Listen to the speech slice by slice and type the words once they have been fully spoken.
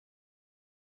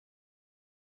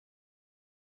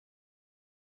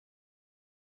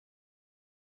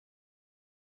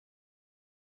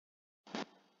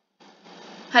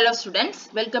Hello students,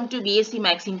 welcome to BSC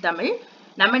Maths in Tamil.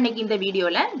 நம்ம இன்னைக்கு இந்த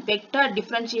வீடியோல vector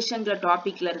differentiation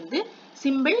டாபிக்ல இருந்து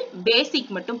simple basic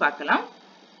மட்டும் பார்க்கலாம்.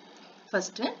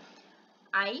 First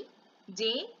I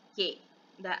J K.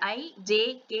 இந்த I J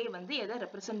K வந்து எதை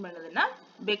represent பண்ணுதுன்னா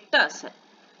vectors.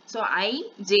 So I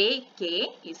J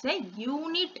K is a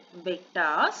unit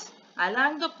vectors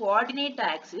along the coordinate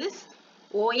axis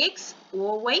OX,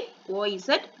 OY, OZ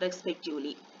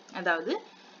respectively. அதாவது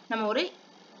நம்ம ஒரு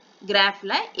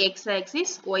கிராஃப்ல x axis,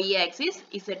 y axis,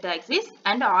 z axis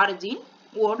and origin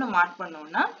ஒன்னு mark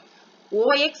பண்ணோம்னா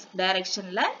OX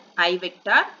டைரக்ஷன்ல I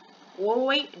vector,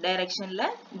 OY டைரக்ஷன்ல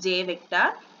J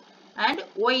vector and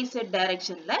OZ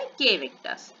டைரக்ஷன்ல K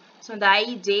vectors. So இந்த I,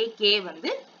 J, K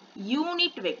வந்து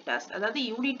யூனிட் வெக்டார்ஸ். அதாவது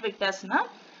யூனிட் வெக்டார்ஸ்னா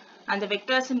அந்த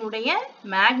வெக்டார்ஸினுடைய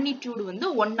மேக்னிடியூட் வந்து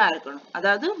ஒன்னா இருக்கணும்.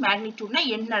 அதாவது மேக்னிடியூட்னா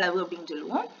எண்ணளவு அப்படின்னு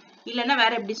சொல்லுவோம். இல்லைன்னா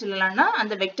வேற எப்படி சொல்லலாம்னா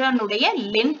அந்த வெக்டார்னுடைய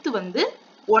லென்த் வந்து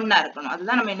ஒன்னா இருக்கணும்.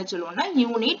 அதுதான் நம்ம என்ன சொல்லுவோம்னா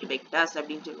யூனிட் வெக்டார்ஸ்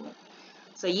அப்படின்னு சொல்லுவோம்.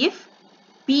 So if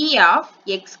P of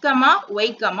x, y,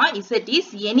 z is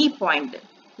any point.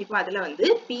 இப்போ அதுல வந்து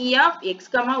P of x,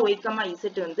 y,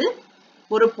 z வந்து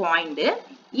ஒரு point.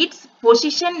 its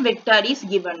position vector is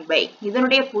given by.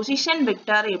 இதனுடைய position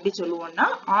vector எப்படி சொல்லுவோம்னா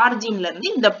ஆரிஜின்ல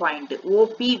இருந்து இந்த point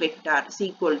OP vector is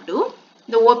equal to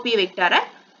இந்த OP vector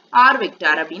R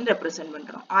vector அப்படின்னு ரெப்ரசன்ட்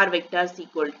பண்றோம். R vector is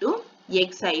equal to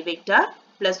xi vector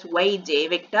plus yj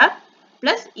vector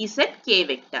plus zk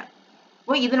vector.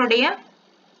 இப்போ இதனுடைய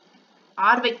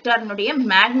r vector னுடைய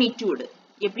magnitude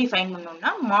எப்படி ஃபைண்ட்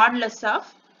பண்ணனும்னா modulus of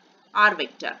r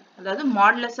vector. அதாவது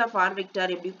modulus of r vector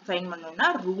எப்படி find பண்ணனும்னா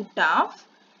root of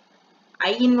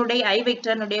I னுடைய I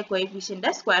vector னுடைய coefficient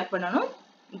square பண்ணனும்,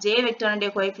 j vector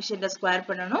னுடைய coefficient square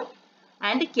பண்ணனும்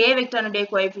and k vector னுடைய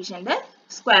coefficient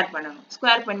square பண்ணனும்.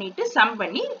 ஸ்கொயர் பண்ணிட்டு சம்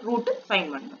பண்ணி root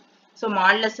ஃபைண்ட் பண்ணனும். So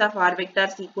modulus of r vector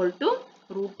is equal to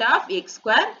root of x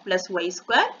square plus y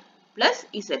square plus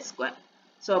z square.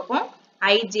 So அப்போ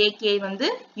I, J, K வந்து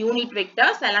unit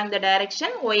vectors along the direction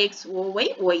OX, OY,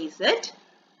 OZ.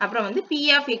 அப்புறம் வந்து P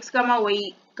of x,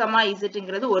 y,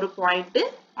 zங்கிறது ஒரு point.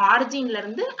 ஆரிஜின்ல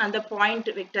இருந்து அந்த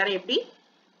point வெக்டாரை எப்படி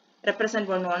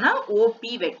represent பண்ணுவோம்னா OP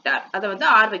வெக்டார். அதை வந்து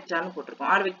R வெக்டார்னு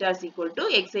போட்டிருக்கோம். R vector is equal to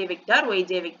xi vector,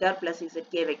 yj vector plus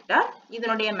zk vector.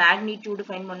 இதனுடைய மேக்னிடியூட்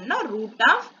ஃபைண்ட் பண்ணனும்னா root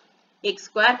of x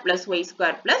square plus y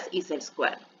square plus z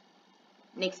square.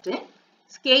 Next,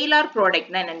 scalar product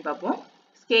னா என்னன்னு பார்ப்போம்.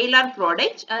 Scalar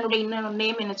product அதனுடைய இன்னொரு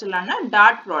நேம் என்ன சொல்லலாம்னா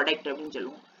dot product அப்படின்னு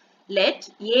சொல்லுவோம். Let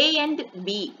a and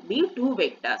b be two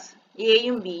vectors. a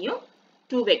யும் b யும்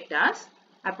two vectors.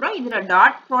 அப்புறம் இதோட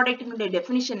dot product னுடைய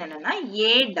டெஃபினிஷன் என்னன்னா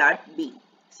a dot b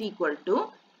is equal to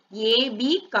ab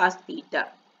cos theta.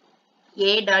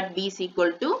 a dot b is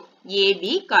equal to ab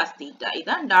cos theta.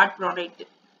 இதான் dot product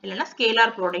இல்லனா scalar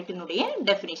product னுடைய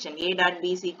definition. A dot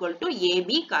b is equal to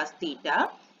AB cos theta,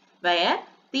 where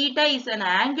theta is an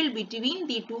angle between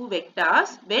the two vectors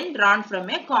when drawn from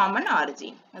a common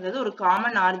origin. அதாவது ஒரு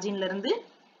common originல இருந்து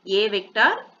A vector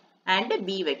and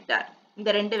B vector.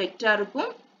 இந்த ரெண்டு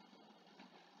வெக்டாருக்கும்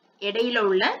இடையில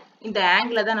உள்ள இந்த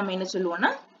angle தான் நம்ம என்ன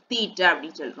சொல்லுவோம்னா theta அப்படி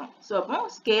சொல்றோம். சோ அப்போ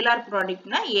scalar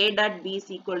productனா A dot b is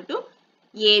equal to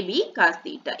AB cos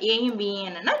theta. A யும் B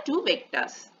என்னன்னா two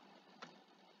vectors.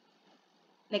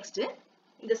 Next,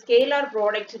 இந்த scalar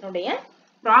product னுடைய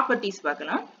properties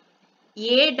பார்க்கலாம்.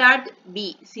 A dot B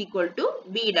is equal to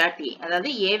B dot A. அதாவது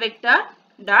A vector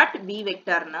dot B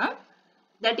vector னா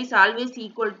that is always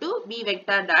equal to B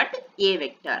vector dot A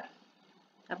vector.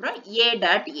 அப்புறம் A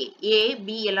dot A. A,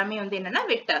 B எல்லாமே வந்து என்னன்னா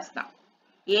vectors தான்.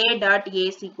 A dot A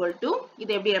is equal to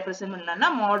இது எப்படி represent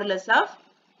பண்ணலாம்னா modulus of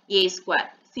A square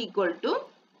is equal to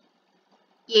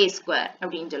A square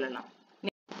அப்படின்னு சொல்லலாம்.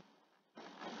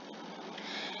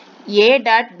 A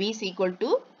dot b is equal to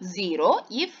 0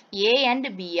 if A and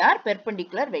B are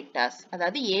perpendicular vectors.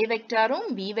 அதாவது A வெக்டாரும்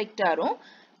B வெக்டாரும்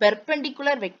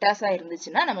perpendicular vectors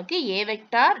இருந்துச்சுன்னா நமக்கு A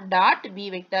vector dot B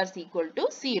vector is equal to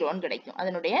 0 கிடைக்கும்.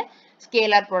 அதனுடைய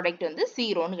scalar product வந்து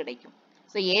 0 கிடைக்கும்.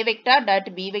 So A vector dot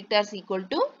B vector is equal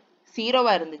to 0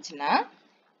 இருந்துச்சுன்னா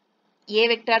A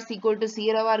vector is equal to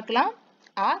 0 இருக்கலாம்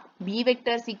or B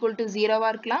vector is equal to 0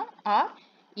 இருக்கலாம் or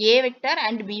A vector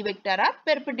and B vector are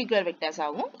perpendicular vectors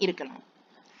ஆகவும் இருக்கலாம்.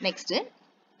 Next,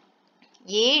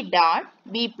 A dot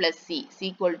B plus C is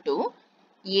equal to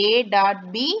A dot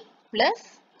B plus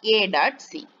A dot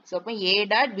C. So, A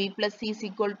dot B plus C is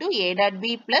equal to A dot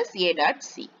B plus A dot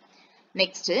C.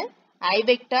 Next, I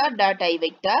vector dot I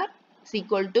vector is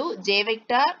equal to J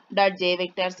vector dot J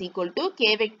vector is equal to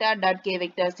K vector dot K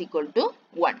vector is equal to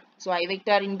 1. So, I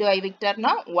vector into I vector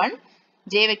na 1.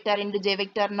 J vector into J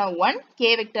vector na 1,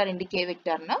 K vector into K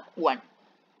vector na 1.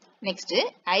 Next,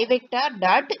 I vector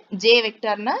dot J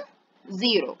vector na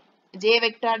 0. j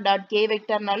vector dot k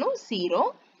vector நாலும் 0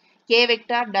 k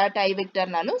vector dot I vector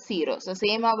நாலும் 0 so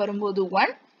same வரும்போது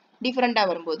 1 different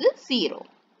வரும்போது 0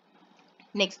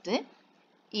 next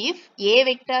if a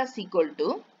vector is equal to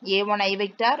a1 I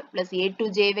vector plus a2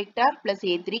 j vector plus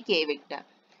a3 k vector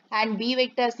and b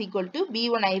vector is equal to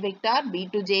b1 I vector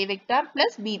b2 j vector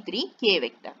plus b3 k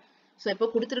vector so இப்போ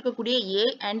கொடுத்திருக்கக்கூடிய a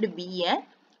and b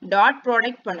dot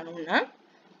product பண்ணனும்னா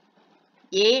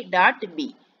a dot b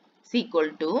is equal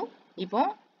to இப்போ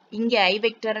இங்க I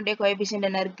vector உடைய coefficient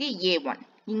என்ன இருக்கு a1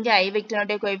 இங்க I vector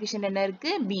உடைய coefficient என்ன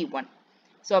இருக்கு b1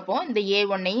 so அப்போ இந்த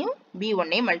a1 ஐயும் b1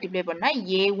 ஐயும் மல்டிப்ளை பண்ணா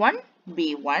a1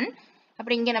 b1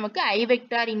 அப்புறம் இங்க நமக்கு I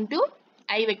vector into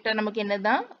I vector நமக்கு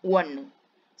என்னதான் 1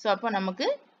 so அப்போ நமக்கு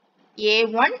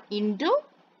a1 into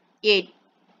a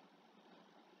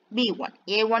b1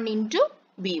 a1 into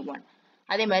b1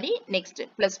 அதே மாதிரி next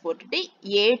plus போட்டுட்டு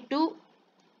a2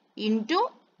 into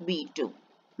b2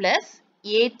 plus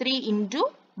a3 into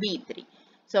b3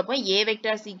 so அப்போ a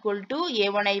vector is equal to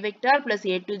a1 I vector plus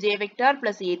a2 j vector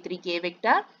plus a3 k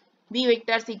vector b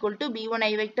vector is equal to b1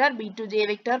 I vector b2 j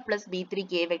vector plus b3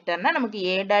 k vector னா நமக்கு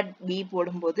a dot b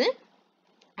போடும்போது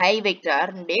I vector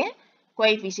உடைய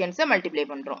coefficients multiply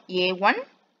பண்றோம் a1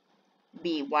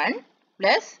 b1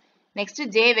 plus next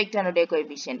j vector உடைய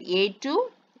coefficient a2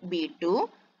 b2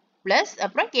 plus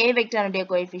அப்புறம் k vector உடைய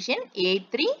coefficient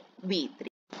a3 b3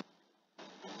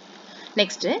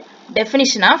 next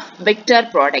definition of vector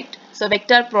product so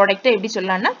vector product எப்படி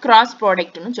சொல்லலாம்னா cross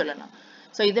product னு சொல்லலாம்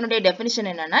so இதனுடைய definition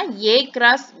என்னன்னா a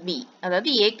cross b அதாவது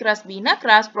a cross b னா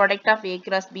cross product of a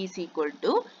cross b is equal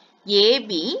to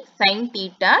ab sin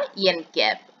theta n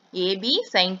cap ab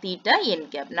sin theta n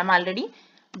cap நம்ம already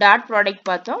dot product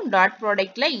பார்த்தோம் dot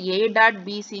productல a dot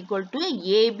b is equal to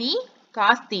ab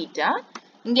cos theta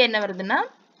இங்க என்ன வருதுன்னா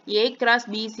a cross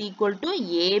b is equal to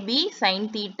ab sin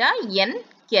theta n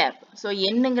cap so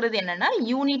nங்கிறது என்னன்னா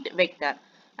unit vector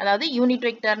அதாவது unit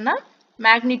வெக்டார்னா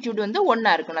magnitude வந்து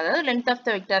 1 இருக்கணும் அதாவது length of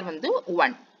the vector வந்து 1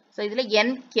 so இதுல n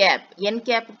cap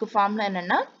க்கு ஃபார்முலா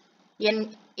என்னன்னா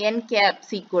n cap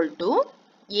is equal to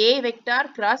a vector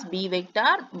cross b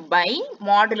vector by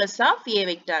modulus of a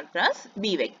vector cross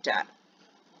b vector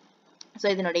so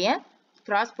இதனுடைய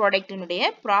cross product னுடைய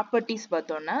properties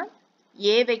பார்த்தோம்னா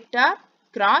a vector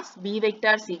cross b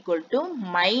vector is equal to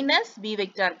minus b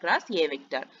vector cross a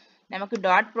vector நமக்கு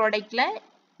dot productல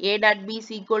a dot b is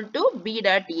equal to b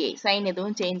dot a sign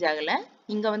எதுவும் change ஆகல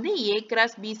இங்க வந்து a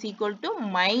cross b is equal to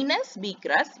minus b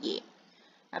cross a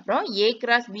அப்புறம் a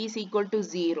cross b is equal to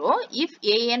 0 if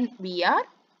a and b are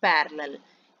parallel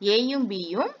a யும் b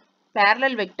யும்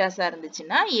parallel vectors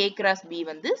இருந்துச்சுன்னா a cross b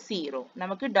வந்து 0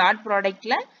 நமக்கு dot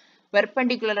productல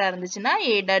perpendicular இருந்துச்சுன்னா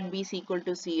a dot b is equal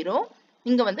to 0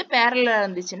 இங்க வந்து parallel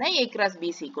இருந்துச்சுன்னா a cross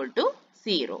b is equal to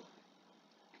 0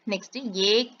 next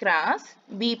a cross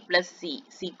b plus c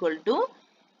is equal to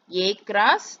a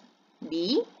cross b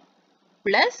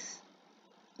plus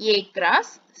a cross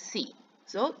c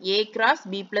so a cross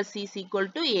b plus c is equal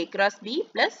to a cross b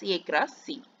plus a cross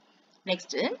c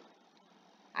next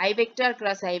I vector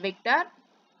cross I vector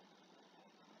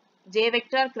j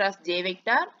vector cross j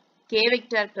vector k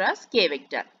vector cross k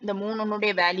vector இந்த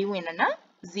மூணுனுடைய value என்னன்னா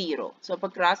 0 so அப்ப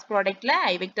cross product ல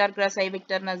I vector cross I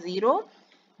vector னா 0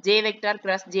 j vector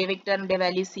cross j vector உடைய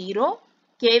value 0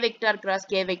 k vector cross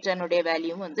k vector உடைய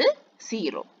value வந்து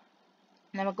 0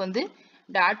 நமக்கு வந்து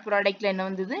dot product ல என்ன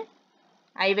வந்தது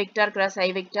I vector cross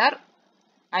I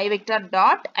vector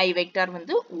dot I vector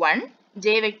வந்து 1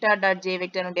 j vector dot j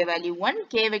vector உடைய value 1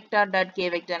 k vector dot k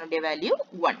vector உடைய வேல்யூ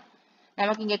 1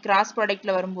 நமக்கு இங்க cross product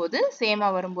ல வரும்போது சேமா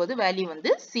வரும்போது வேல்யூ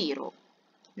வந்து 0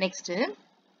 next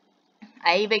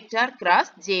I vector cross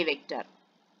j vector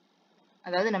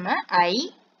அதாவது நம்ம I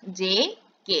j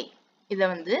k இத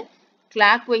வந்து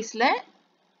clockwise ல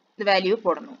இந்த வேல்யூ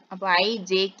போடணும் அப்ப I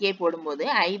j k போடும்போது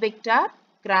I vector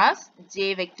cross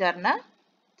j vector னா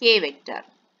k vector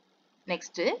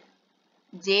next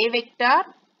j vector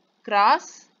cross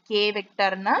k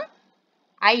vector னா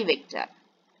I vector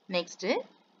next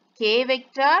k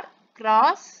vector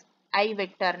cross I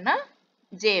vector னா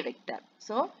j vector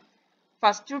so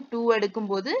first 2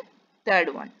 எடுக்கும்போது third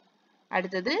one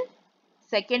அடுத்தது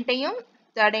second டையும்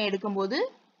third ஐயும் எடுக்கும்போது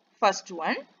first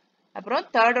one அப்புறம்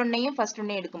third ஒன்னையும் first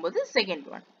ஒன்னையும் எடுக்கும்போது second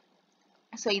one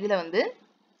so இதுல வந்து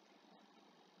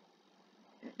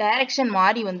direction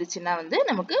மாறி வந்துச்சுன்னா வந்து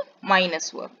நமக்கு minus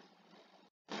வரும்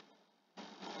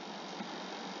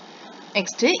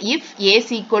next if a is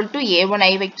equal to a1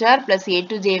 I vector plus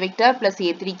a2 j vector plus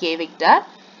a3 k vector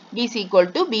b is equal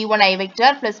to b1 I vector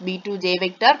plus b2 j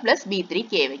vector plus b3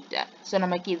 k vector so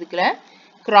நமக்கு இதுக்குள்ள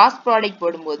cross product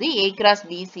போடும்போது a cross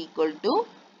b is equal to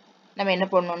நம்ம என்ன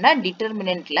பண்ணனும்னா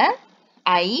determinantல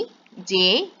I j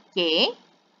k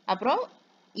அப்புறம்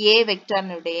a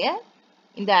வெக்டார்னுடைய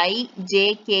இந்த I j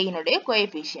k இனுடைய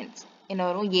coefficients என்ன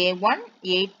வரும் a1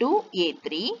 a2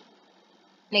 a3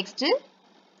 next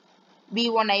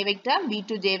b1 I vector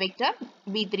b2 j vector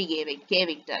b3 k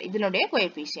vector இதனுடைய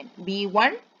coefficient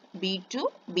b1 b2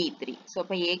 b3 so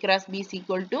அப்ப a cross b is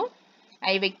equal to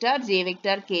I vector j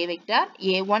vector k vector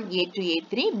a1 a2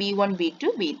 a3 b1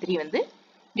 b2 b3 வந்து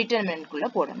determinant குள்ள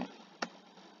போடணும்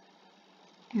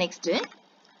next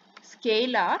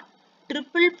scalar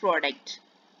triple product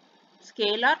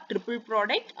scalar triple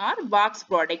product or box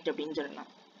product அப்படினு சொல்லலாம்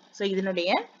so இதனுடைய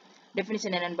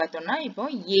definition என்னன்னு பார்த்தோம்னா இப்போ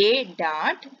a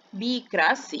dot b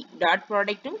cross c dot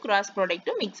productum cross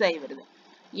productum mix ஆகி வருது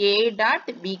a dot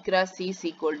b cross c is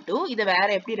equal to இத வேற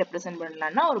எப்படி ரெப்ரசன்ட்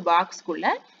பண்ணலாம்னா ஒரு பாக்ஸ் குள்ள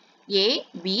a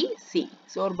b c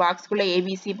சோ ஒரு பாக்ஸ் குள்ள a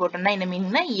b c போட்டோம்னா என்ன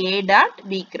மீனிங்னா a dot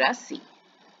b cross c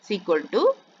is equal to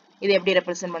இத எப்படி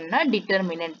ரெப்ரசன்ட் பண்ணா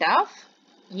determinant of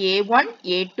a1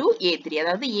 a2 a3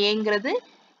 அதாவது aங்கிறது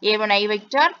a1 I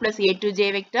vector plus a2 j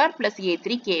vector plus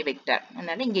a3 k vector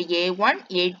அதனால இங்க a1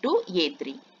 a2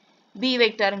 a3 b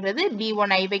vectorங்கிறது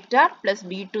b1 I vector plus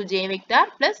b2 j vector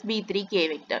plus b3 k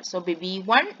vector so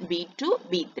b1 b2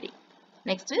 b3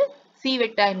 next c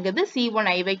vectorங்கிறது c1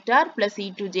 I vector plus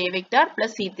c2 j vector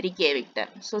plus c3 k vector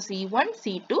so c1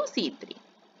 c2 c3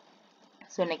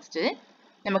 so next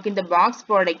நமக்கு இந்த box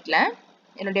ப்ராடக்ட்ல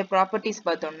என்னுடைய properties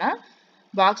பார்த்தோம்னா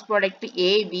box product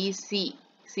a b c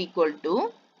is equal to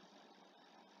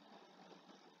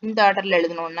இந்த ஆர்டர்ல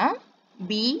எழுதணும்னா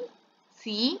b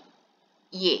c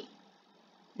a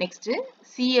next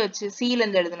c வச்சு c ல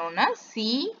இருந்து எழுதணும்னா c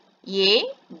a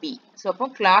b சோ அப்போ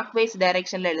clockwise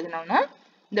directionல எழுதணும்னா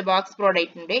இந்த box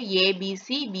ப்ராடக்ட்னுடைய a b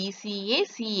c b c a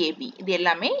c a b இது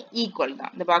எல்லாமே ஈக்குவல்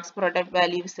தான் இந்த பாக்ஸ் ப்ராடக்ட்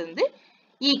வேல்யூஸ் வந்து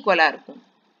ஈக்குவலா இருக்கும்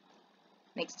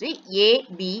next a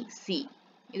b c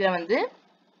இதுல வந்து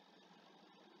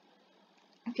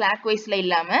clockwise ல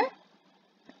இல்லாம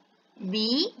b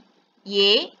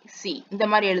a c இந்த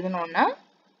மாதிரி எழுதணும்னா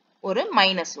ஒரு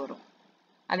மைனஸ் வரும்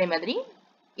அதே மாதிரி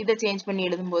இத சேஞ்ச் பண்ணி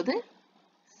எழுதும்போது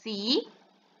c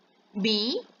b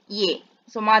a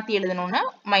சோ மாத்தி எழுதணும்னா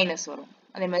மைனஸ் வரும்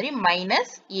அதே மாதிரி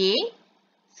minus a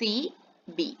c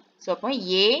b so அப்போ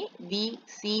a b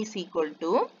c is equal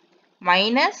to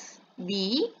minus b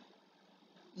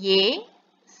a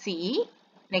c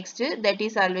next that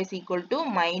is always equal to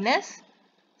minus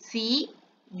c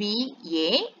b a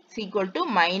is equal to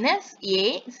minus a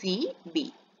c b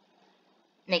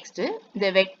next the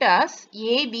vectors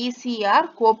a b c are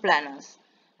coplanars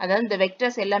அதாவது இந்த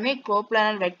vectors எல்லாமே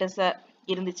coplanar வெக்டர்ஸா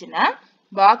இருந்துச்சுன்னா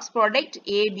box product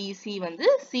a b c வந்து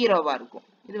 0வா இருக்கும்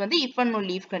இது வந்து if and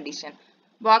only if condition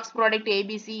box product a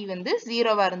b c வந்து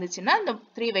 0வா இருந்துச்சுன்னா இந்த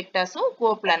 3 வெக்டர்ஸும்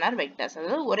கோப்ளானர் வெக்டர்ஸ்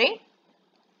அதாவது ஒரே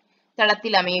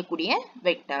தளத்தில் அமையக்கூடிய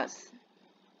vectors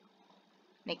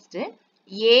next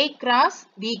a cross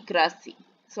b cross c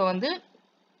so வந்து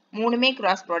மூணுமே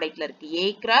கிராஸ் ப்ராடக்ட்ல இருக்கு a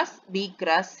cross b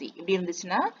cross c இப்படி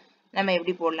இருந்துச்சுன்னா நம்ம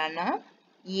எப்படி போடலாம்னா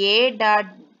a dot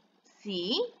c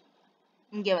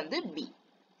இங்க வந்து b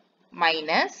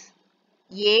minus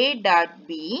a dot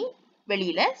b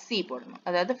வெளியில c போடணும்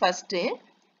அதாவது ஃபர்ஸ்ட்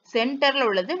சென்டர்ல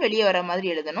உள்ளது வெளிய வர மாதிரி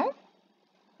எழுதணும்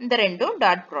இந்த ரெண்டும்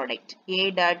dot product a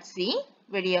dot c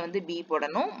வெளிய வந்து b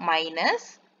போடணும் மைனஸ்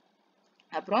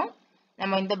அப்புறம்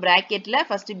நம்ம இந்த பிராக்கெட்ல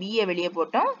ஃபர்ஸ்ட் b ஐ வெளிய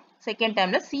போட்டோம் செகண்ட்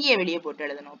டைம்ல c ஐ வெளிய போட்டு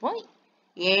எழுதணும் அப்போ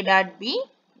a dot b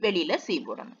வெளியில c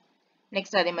போடணும்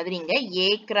நெக்ஸ்ட் அதே மாதிரி இங்க a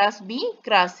cross b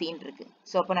cross c ன்னு இருக்கு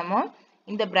சோ அப்ப நம்ம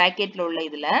இந்த பிராக்கெட்ல உள்ள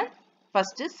இதுல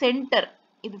ஃபர்ஸ்ட் சென்டர்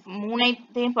இது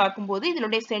மூணையும் பாக்கும்போது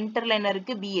இதனுடைய சென்டர்ல என்ன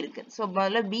இருக்கு b இருக்கு சோ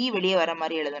முதல்ல b வெளிய வர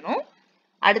மாதிரி எழுதணும்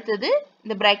அடுத்து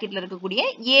இந்த பிராக்கெட்ல இருக்கக்கூடிய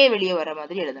a வெளிய வர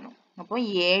மாதிரி எழுதணும் அப்போ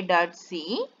a dot c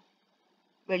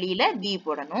வெளியில b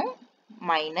போடணும்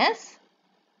minus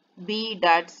b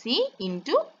dot c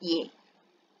into a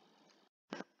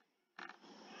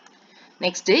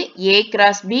next a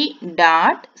cross b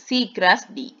dot c cross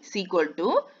d is equal to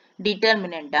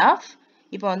determinant of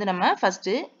இப்போ வந்து நம்ம ஃபர்ஸ்ட்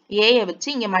a ஐ வச்சு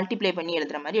இங்க மல்டிப்ளை பண்ணி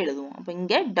எழுதுற மாதிரி எழுதுவோம் அப்ப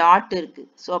இங்க டாட் இருக்கு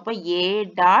சோ அப்ப a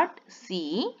dot c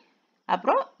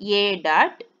அப்புறம் a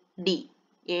dot d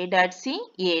a dot c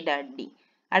a dot d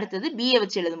அடுத்து b ஐ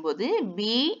வச்சு எழுதும்போது b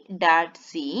dot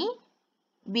c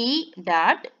b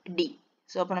dot d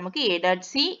so அப்ப நமக்கு a dot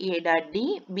c a dot d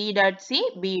b dot c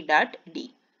b dot d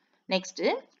next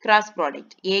cross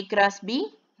product a cross b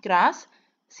cross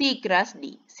c cross d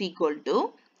is equal to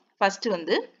first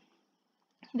வந்து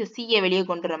இந்த c ஐ வெளியே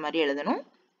கொண்டு வர மாதிரி எழுதணும்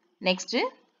next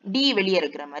d வெளியே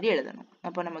இருக்கிற மாதிரி எழுதணும்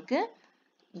அப்ப நமக்கு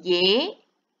a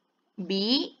b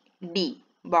d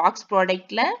box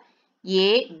ப்ராடக்ட்ல a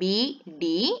b d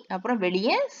அப்புறம்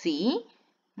வெளியே c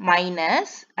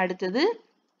மைனஸ் அடுத்தது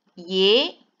a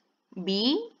B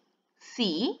C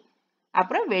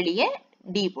அப்புறம் வெளியே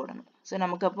D போடணும். ஸோ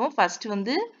நமக்கு அப்போ ஃபர்ஸ்ட்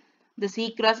வந்து இந்த C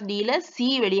கிராஸ் Dல C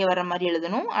வெளியே வர்ற மாதிரி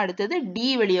எழுதணும், அடுத்தது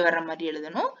D வெளியே வர்ற மாதிரி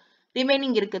எழுதணும்,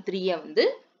 ரிமைனிங் இருக்க 3 வந்து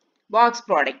பாக்ஸ்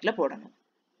ப்ராடக்ட்ல போடணும்.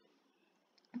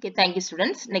 Okay, thank you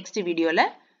students. நெக்ஸ்ட் வீடியோல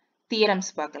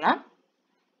தியரம்ஸ் பார்க்கலாம்.